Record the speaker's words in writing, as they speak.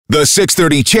The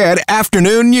 6:30 Chad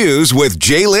Afternoon News with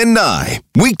Jaylen Nye.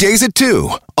 Weekdays at 2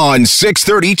 on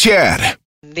 6:30 Chad.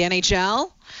 The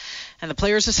NHL and the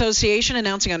Players Association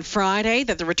announcing on Friday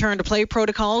that the return to play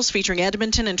protocols featuring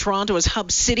Edmonton and Toronto as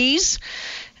hub cities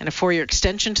and a 4-year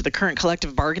extension to the current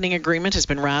collective bargaining agreement has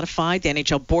been ratified. The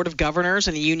NHL Board of Governors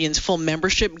and the union's full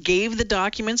membership gave the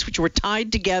documents, which were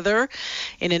tied together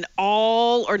in an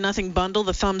all-or-nothing bundle,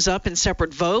 the thumbs up in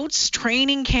separate votes.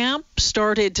 Training camp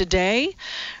started today.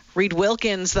 Reid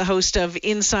Wilkins, the host of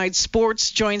Inside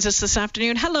Sports, joins us this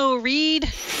afternoon. Hello, Reid.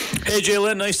 Hey,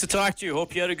 Jaylen. Nice to talk to you.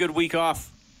 Hope you had a good week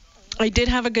off. I did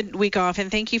have a good week off,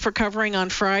 and thank you for covering on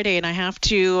Friday. And I have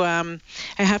to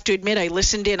admit, I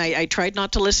listened in. I tried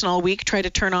not to listen all week. Tried to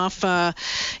turn off,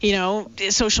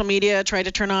 social media. Tried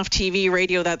to turn off TV,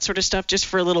 radio, that sort of stuff, just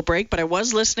for a little break. But I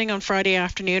was listening on Friday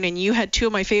afternoon, and you had two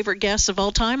of my favorite guests of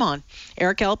all time on,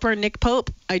 Eric Alper and Nick Pope.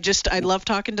 I love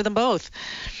talking to them both.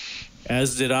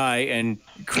 As did I, and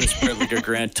Chris Bradley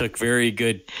Grant took very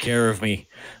good care of me,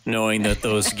 knowing that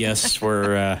those guests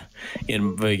were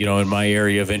in my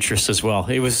area of interest as well.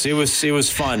 It was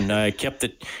fun. I kept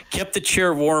the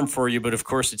chair warm for you, but of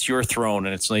course it's your throne,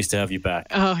 and it's nice to have you back.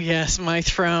 Oh yes, my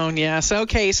throne. Yes.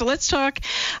 Okay, so let's talk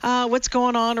what's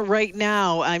going on right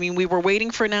now. I mean, we were waiting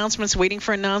for announcements.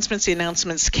 The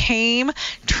announcements came.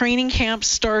 Training camp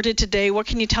started today. What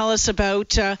can you tell us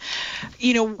about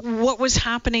what was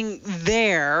happening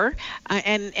there?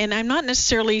 And I'm not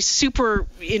necessarily super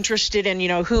interested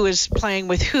in who is playing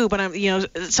with who, but I'm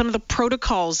some of the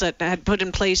protocols that had put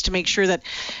in place to make sure that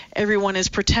everyone is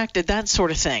protected, that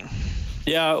sort of thing.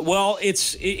 Yeah, well,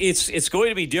 it's going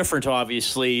to be different,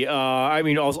 obviously.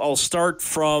 I'll start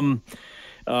from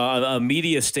a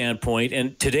media standpoint,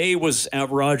 and today was at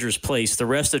Rogers Place. The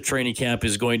rest of training camp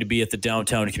is going to be at the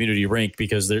downtown community rink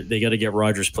because they got to get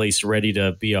Rogers Place ready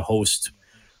to be a host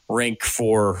rink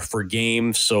for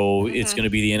games, so it's going to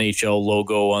be the NHL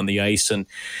logo on the ice and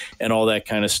all that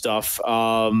kind of stuff.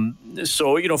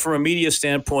 So from a media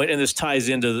standpoint, and this ties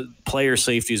into player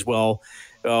safety as well,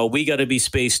 we got to be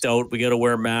spaced out. We got to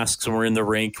wear masks when we're in the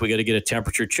rink. We got to get a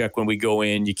temperature check when we go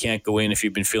in. You can't go in if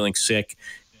you've been feeling sick.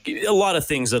 A lot of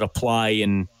things that apply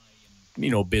in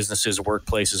businesses,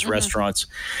 workplaces, restaurants,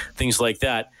 things like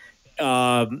that.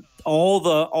 All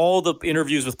the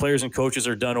interviews with players and coaches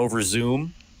are done over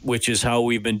Zoom, which is how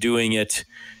we've been doing it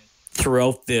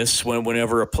throughout this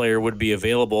whenever a player would be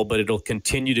available, but it'll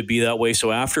continue to be that way.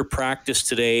 So after practice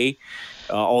today,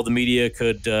 all the media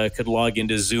could log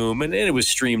into Zoom, and it was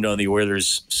streamed on the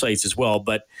Oilers sites as well.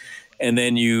 And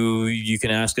then you can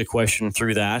ask a question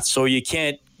through that. So you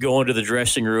can't go into the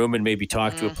dressing room and maybe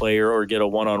talk to a player or get a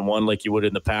one-on-one like you would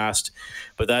in the past.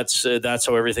 But that's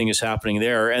how everything is happening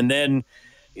there. And then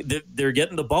they're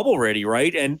getting the bubble ready,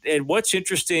 right? And what's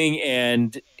interesting,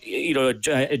 and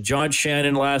John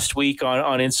Shannon last week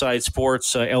on Inside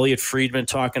Sports, Elliot Friedman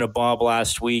talking to Bob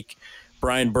last week,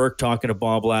 Brian Burke talking to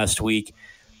Bob last week.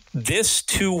 This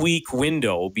 2-week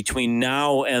window between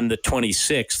now and the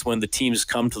 26th, when the teams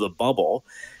come to the bubble,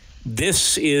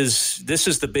 this is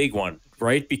the big one,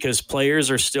 right? Because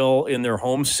players are still in their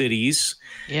home cities,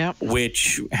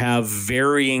 which have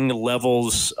varying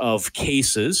levels of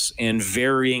cases and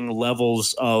varying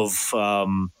levels of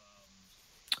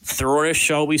thoroughness,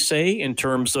 shall we say, in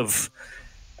terms of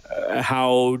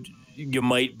how you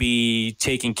might be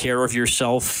taking care of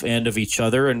yourself and of each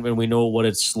other. And we know what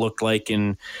it's looked like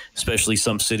in especially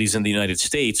some cities in the United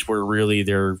States where really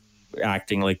they're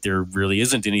acting like there really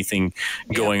isn't anything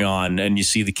going on, and you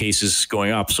see the cases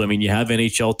going up. So, you have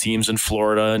NHL teams in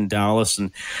Florida and Dallas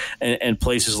and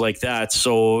places like that.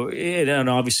 So, and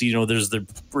obviously, there's the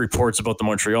reports about the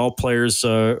Montreal players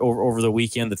over the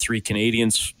weekend. The 3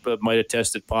 Canadians might have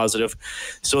tested positive.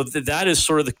 So that is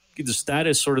sort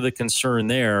of the concern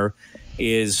there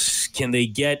is, can they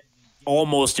get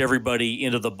almost everybody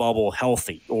into the bubble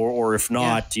healthy, or if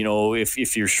not,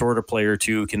 if you're short a player or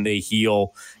two, can they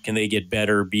heal? Can they get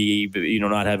better?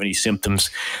 Not have any symptoms,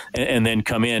 and then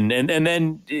come in, and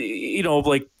then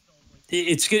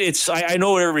it's good. I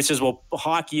know everybody says, well,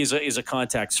 hockey is a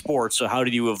contact sport, so how do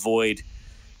you avoid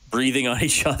breathing on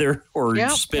each other or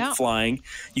spit flying?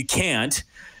 You can't.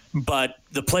 But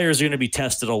the players are going to be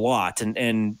tested a lot,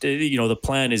 and the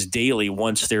plan is daily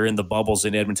once they're in the bubbles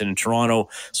in Edmonton and Toronto.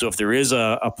 So if there is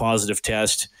a positive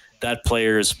test, that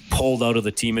player is pulled out of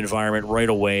the team environment right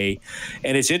away.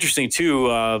 And it's interesting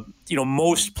too.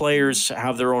 Most players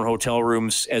have their own hotel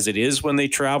rooms as it is when they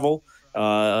travel.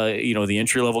 The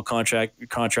entry-level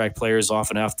contract players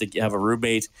often have to have a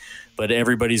roommate, but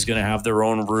everybody's going to have their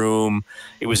own room.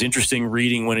 It was interesting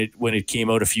reading when it came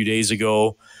out a few days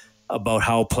ago. about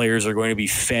how players are going to be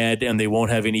fed, and they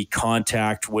won't have any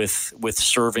contact with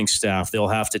serving staff. They'll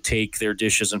have to take their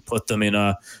dishes and put them in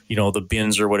the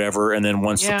bins or whatever, and then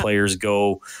once the players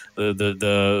go,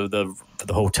 the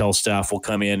hotel staff will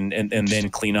come in and then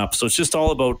clean up. So it's just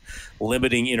all about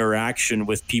limiting interaction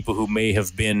with people who may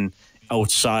have been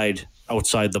outside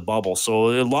the bubble. So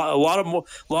a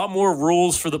lot more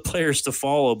rules for the players to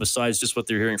follow besides just what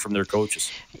they're hearing from their coaches.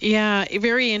 Yeah,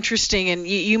 very interesting. And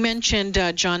you mentioned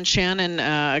John Shannon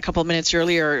a couple of minutes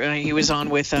earlier. He was on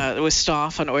with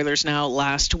Stoff on Oilers Now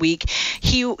last week.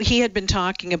 He had been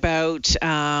talking about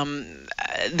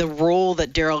the role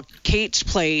that Daryl Cates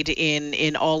played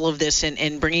in all of this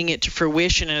and bringing it to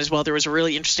fruition. And as well, there was a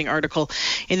really interesting article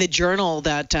in the Journal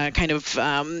that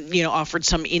offered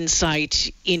some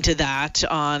insight into that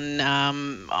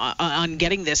on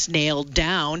getting this nailed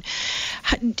down.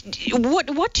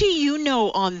 What do you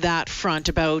know on that front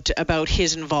about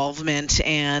his involvement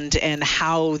and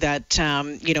how that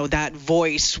that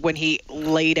voice, when he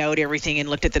laid out everything and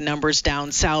looked at the numbers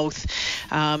down south,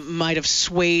 might have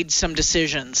swayed some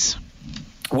decisions?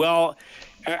 Well,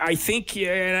 I think,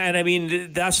 and I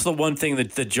mean, that's the one thing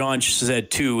that John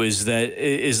said too, is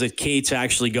that Cates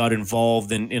actually got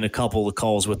involved in a couple of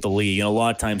calls with the league, and a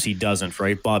lot of times he doesn't,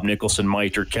 right? Bob Nicholson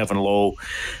might, or Kevin Lowe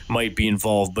might be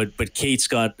involved, but Cates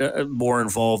got more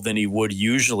involved than he would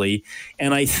usually,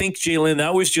 and I think, Jalen,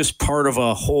 that was just part of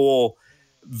a whole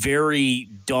very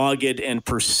dogged and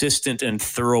persistent and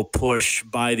thorough push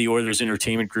by the Oilers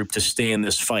Entertainment Group to stay in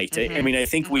this fight. Mm-hmm. I mean, I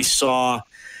think we saw.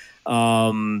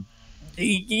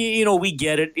 We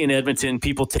get it in Edmonton.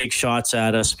 People take shots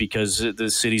at us because the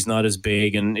city's not as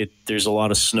big, and there's a lot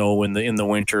of snow in the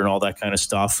winter and all that kind of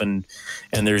stuff, and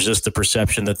there's just the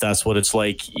perception that that's what it's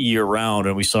like year round.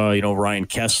 And we saw, Ryan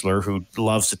Kessler, who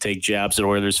loves to take jabs at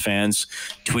Oilers fans,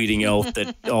 tweeting out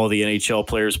that all the NHL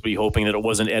players would be hoping that it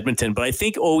wasn't Edmonton. But I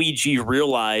think OEG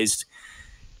realized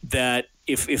that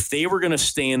if they were going to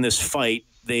stay in this fight,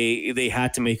 they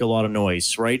had to make a lot of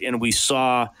noise, right? And we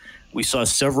saw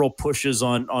several pushes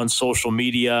on social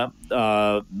media,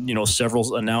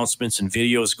 several announcements and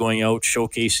videos going out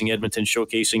showcasing Edmonton,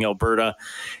 showcasing Alberta,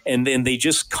 and then they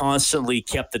just constantly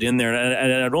kept it in there.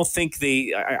 And I don't think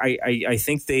I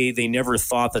think they never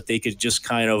thought that they could just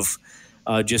kind of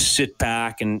just sit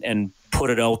back and put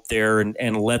it out there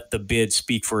and let the bid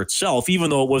speak for itself, even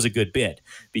though it was a good bid.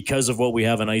 Because of what we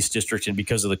have in Ice District and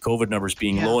because of the COVID numbers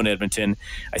being low in Edmonton,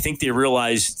 I think they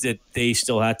realized that they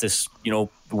still had to,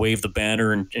 wave the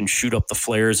banner and shoot up the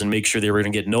flares and make sure they were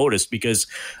going to get noticed. Because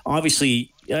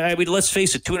obviously, I mean, let's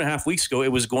face it, 2.5 weeks ago,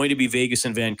 it was going to be Vegas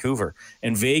and Vancouver.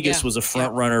 And Vegas was a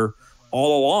front runner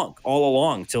all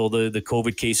along till the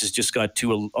COVID cases just got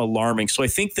too alarming. So I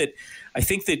think that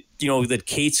that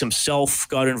Cates himself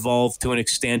got involved to an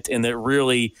extent, and that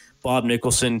really Bob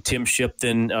Nicholson, Tim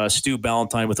Shipton, Stu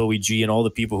Ballantyne with OEG, and all the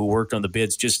people who worked on the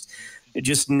bids just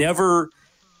never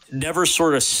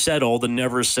sort of settled and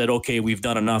never said, okay, we've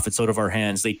done enough, it's out of our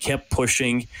hands. They kept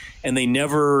pushing, and they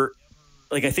never,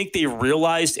 I think they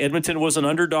realized Edmonton was an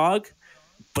underdog,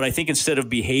 but I think instead of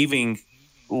behaving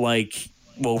like,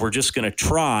 well, we're just going to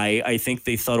try, I think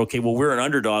they thought, okay, well, we're an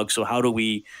underdog, so how do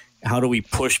we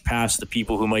push past the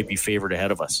people who might be favored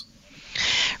ahead of us?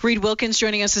 Reid Wilkins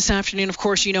joining us this afternoon. Of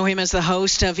course, you know him as the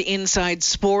host of Inside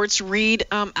Sports. Reid,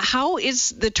 how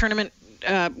is the tournament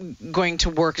going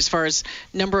to work as far as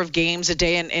number of games a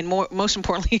day, and most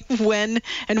importantly, when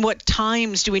and what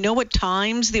times? Do we know what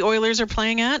times the Oilers are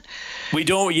playing at? We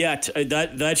don't yet.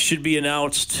 That should be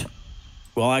announced.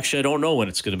 Well, actually, I don't know when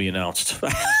it's going to be announced.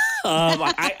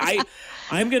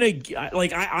 I'm going to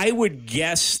I would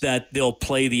guess that they'll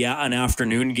play an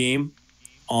afternoon game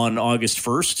on August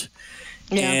 1st.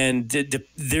 Yeah. And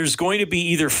there's going to be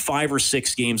either 5 or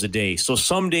 6 games a day. So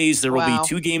some days there will be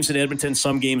 2 games in Edmonton,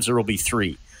 some games there will be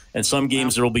 3. And some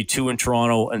games there will be 2 in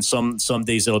Toronto, and some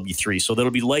days there'll be 3. So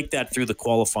that'll be like that through the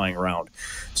qualifying round.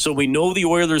 So we know the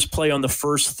Oilers play on the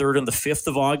 1st, 3rd, and the 5th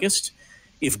of August.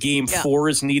 If Game 4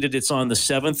 is needed, it's on the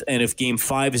 7th, and if Game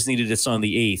 5 is needed, it's on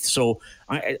the 8th. So,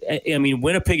 I mean,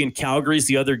 Winnipeg and Calgary is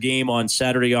the other game on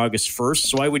Saturday, August 1st.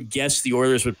 So I would guess the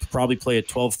Oilers would probably play at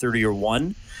 12:30 or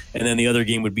 1, and then the other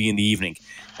game would be in the evening.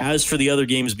 As for the other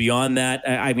games beyond that,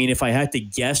 I mean, if I had to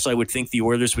guess, I would think the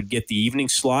Oilers would get the evening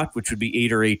slot, which would be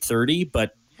 8 or 8:30,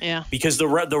 but because the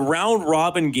round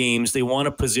robin games, they want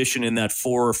to position in that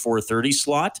 4 or 4:30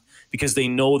 slot because they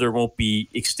know there won't be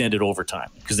extended overtime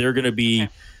because they're going to be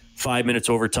 5 minutes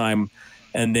overtime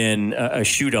and then a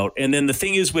shootout. And then the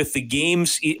thing is with the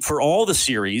games for all the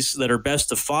series that are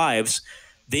best of 5s,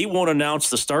 they won't announce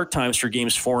the start times for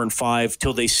games 4 and 5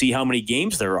 till they see how many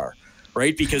games there are,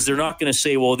 right? Because they're not going to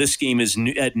say, well, this game is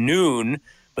at noon,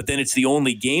 but then it's the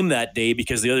only game that day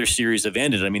because the other series have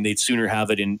ended. I mean, they'd sooner have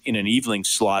it in an evening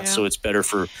slot, so it's better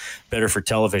for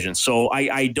television. So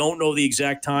I don't know the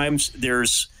exact times.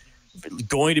 There's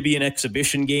going to be an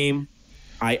exhibition game.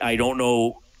 I don't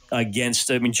know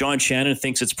John Shannon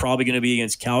thinks it's probably going to be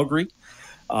against Calgary,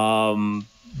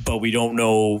 but we don't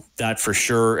know that for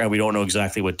sure, and we don't know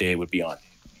exactly what day it would be on.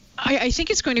 I think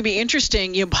it's going to be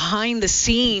interesting, behind the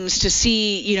scenes to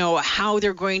see, how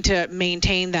they're going to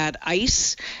maintain that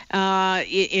ice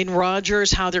in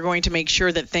Rogers, how they're going to make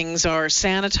sure that things are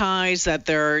sanitized, that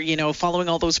they're, following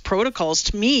all those protocols.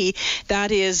 To me,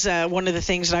 that is one of the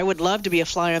things that I would love to be a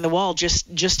fly on the wall,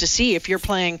 just to see if you're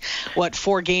playing,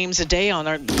 4 games a day on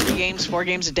our 4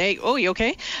 games a day. Oh, you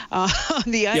okay? On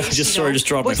the ice. Yeah, just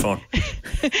dropped my phone.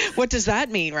 What does that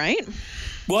mean, right?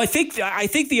 Well, I think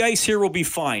the ice here will be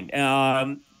fine.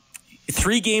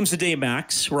 3 games a day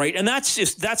max, right? And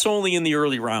that's only in the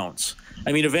early rounds.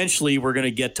 I mean, eventually we're going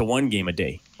to get to 1 game a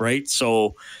day, right?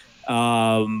 So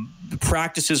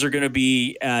practices are going to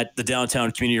be at the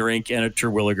downtown community rink and at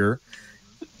Terwilliger.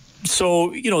 So,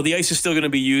 the ice is still going to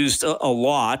be used a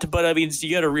lot, but I mean,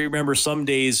 you got to remember some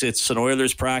days it's an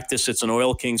Oilers practice, it's an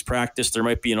Oil Kings practice, there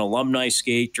might be an alumni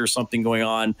skate or something going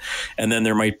on, and then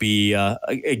there might be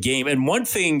a game. And one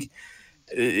thing,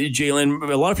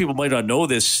 Jalen, a lot of people might not know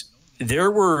this, there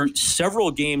were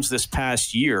several games this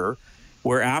past year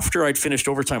where after I'd finished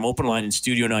Overtime Open Line in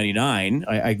Studio 99,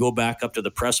 I go back up to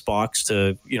the press box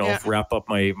to, wrap up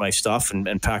my stuff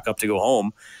and pack up to go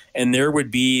home. And there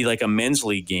would be like a men's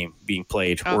league game being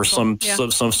played or some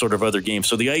sort of other game.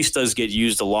 So the ice does get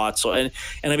used a lot. So and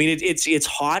I mean it's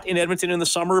hot in Edmonton in the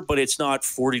summer, but it's not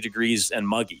 40 degrees and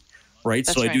muggy, right?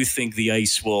 That's so right. I do think the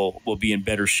ice will be in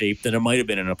better shape than it might have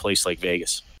been in a place like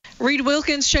Vegas. Reid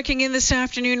Wilkins checking in this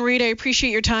afternoon. Reid, I appreciate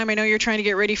your time. I know you're trying to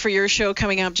get ready for your show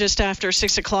coming up just after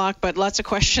 6 o'clock, but lots of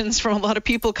questions from a lot of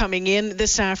people coming in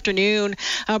this afternoon.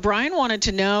 Brian wanted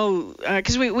to know,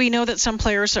 because we know that some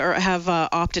players have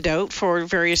opted out for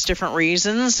various different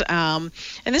reasons. And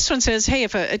this one says, hey,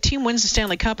 if a team wins the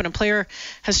Stanley Cup and a player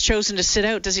has chosen to sit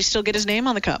out, does he still get his name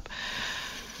on the cup?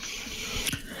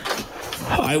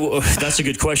 That's a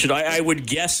good question. I would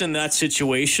guess in that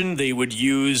situation they would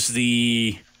use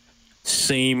the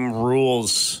same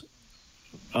rules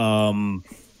that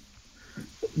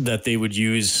they would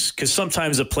use, because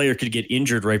sometimes a player could get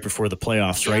injured right before the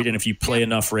playoffs, right? And if you play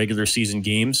enough regular season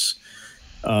games,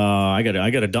 I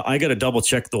gotta double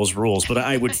check those rules. But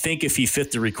I would think if he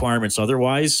fit the requirements,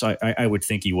 otherwise, I would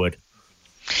think he would.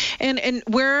 And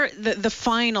where the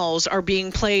finals are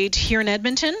being played here in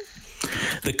Edmonton?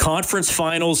 The conference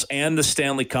finals and the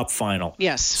Stanley Cup final.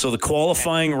 Yes. So the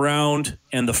qualifying round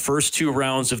and the first 2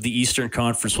 rounds of the Eastern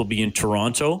Conference will be in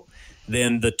Toronto.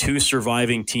 Then the 2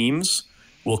 surviving teams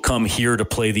will come here to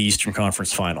play the Eastern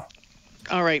Conference final.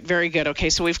 All right, very good. Okay,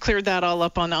 so we've cleared that all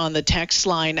up on the text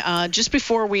line. Just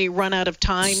before we run out of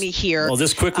time here. I'll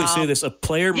just quickly say this. A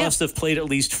player must have played at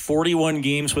least 41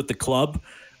 games with the club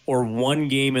or 1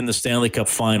 game in the Stanley Cup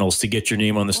finals to get your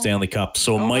name on the Stanley Cup.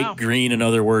 So Mike Green, in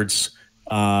other words,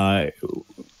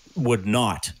 would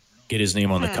not get his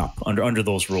name on the cup under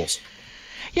those rules.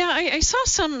 Yeah, I saw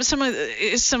some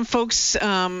folks,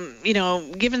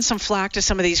 giving some flack to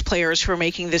some of these players who are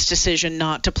making this decision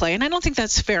not to play, and I don't think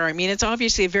that's fair. I mean, it's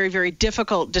obviously a very, very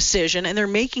difficult decision, and they're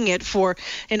making it for,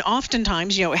 and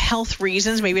oftentimes, health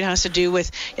reasons. Maybe it has to do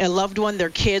with a loved one, their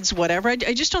kids, whatever. I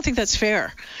just don't think that's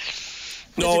fair.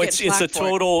 No, it's a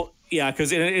total. Yeah,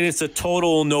 because it's a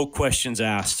total no questions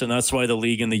asked, and that's why the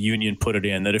league and the union put it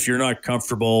in that if you're not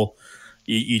comfortable,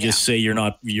 you just say you're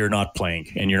not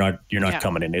playing and you're not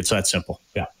coming in. It's that simple.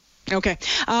 Yeah. Okay.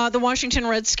 The Washington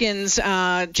Redskins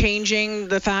changing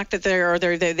the fact that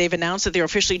they've announced that they're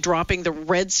officially dropping the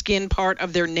Redskin part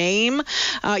of their name.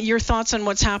 Your thoughts on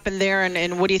what's happened there,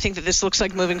 and what do you think that this looks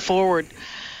like moving forward?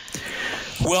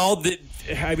 Well,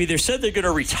 they said they're going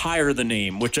to retire the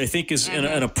name, which I think is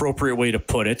an appropriate way to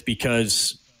put it,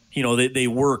 because they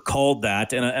were called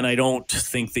that, and I don't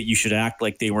think that you should act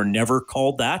like they were never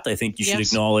called that. I think you should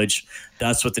acknowledge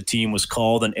that's what the team was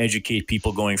called and educate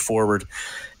people going forward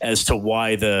as to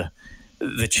why the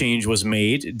change was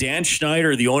made. Dan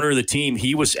Schneider, the owner of the team,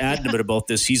 he was adamant about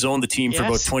this. He's owned the team for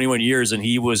about 21 years, and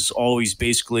he was always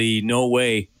basically, no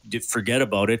way, forget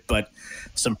about it. But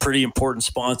some pretty important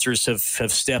sponsors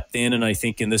have stepped in, and I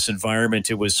think in this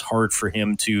environment it was hard for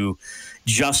him to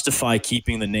justify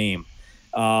keeping the name.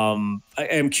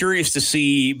 I'm curious to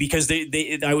see, because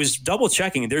I was double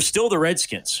checking. They're still the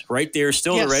Redskins, right? They're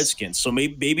still the Redskins. So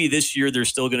maybe this year they're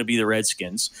still going to be the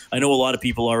Redskins. I know a lot of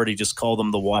people already just call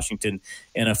them the Washington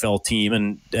NFL team.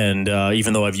 And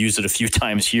even though I've used it a few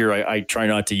times here, I try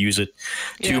not to use it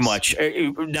too much.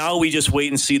 Now we just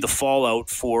wait and see the fallout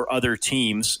for other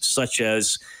teams, such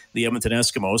as the Edmonton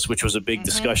Eskimos, which was a big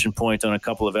discussion point on a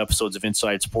couple of episodes of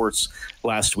Inside Sports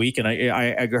last week. And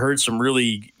I heard some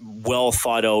really well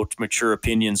thought out, mature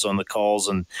opinions on the calls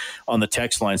and on the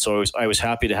text line. So I was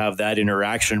happy to have that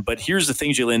interaction. But here's the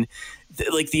thing, Jalen,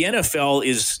 like the NFL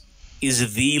is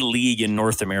the league in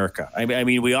North America. I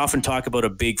mean, we often talk about a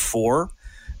big four.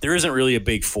 There isn't really a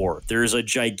big four. There's a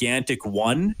gigantic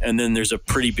one, and then there's a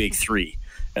pretty big three.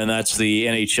 And that's the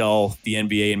NHL, the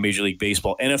NBA, and Major League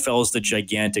Baseball. NFL is the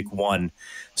gigantic one.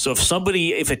 So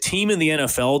if a team in the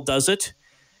NFL does it,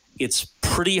 it's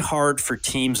pretty hard for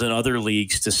teams in other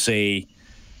leagues to say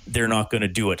they're not going to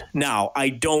do it. Now, I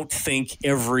don't think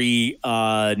every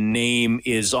name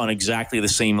is on exactly the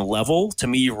same level. To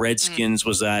me, Redskins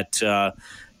was at, I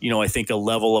think a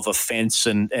level of offense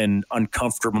and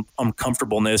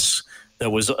uncomfortableness that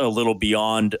was a little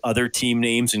beyond other team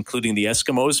names, including the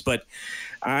Eskimos. But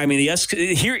I mean, here's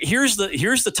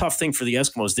the tough thing for the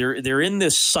Eskimos. They're in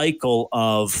this cycle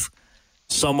of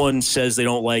someone says they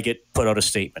don't like it, put out a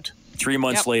statement. 3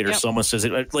 months later, someone says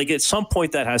it. Like at some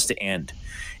point, that has to end.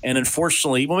 And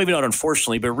unfortunately, well, maybe not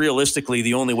unfortunately, but realistically,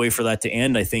 the only way for that to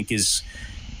end, I think, is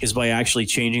by actually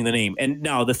changing the name. And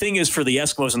now the thing is, for the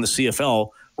Eskimos and the CFL,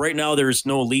 right now there's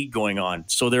no league going on,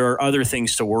 so there are other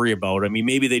things to worry about. I mean,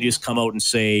 maybe they just come out and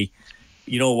say,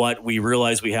 you know what, we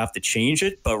realize we have to change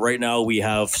it, but right now we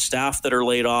have staff that are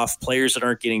laid off, players that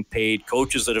aren't getting paid,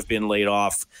 coaches that have been laid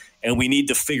off, and we need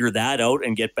to figure that out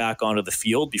and get back onto the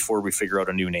field before we figure out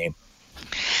a new name.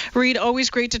 Reid,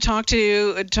 always great to talk to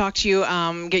you,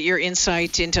 get your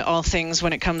insight into all things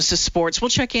when it comes to sports. We'll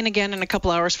check in again in a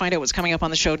couple hours, find out what's coming up on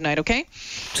the show tonight, okay?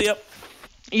 See ya.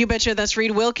 You betcha. That's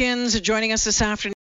Reid Wilkins joining us this afternoon.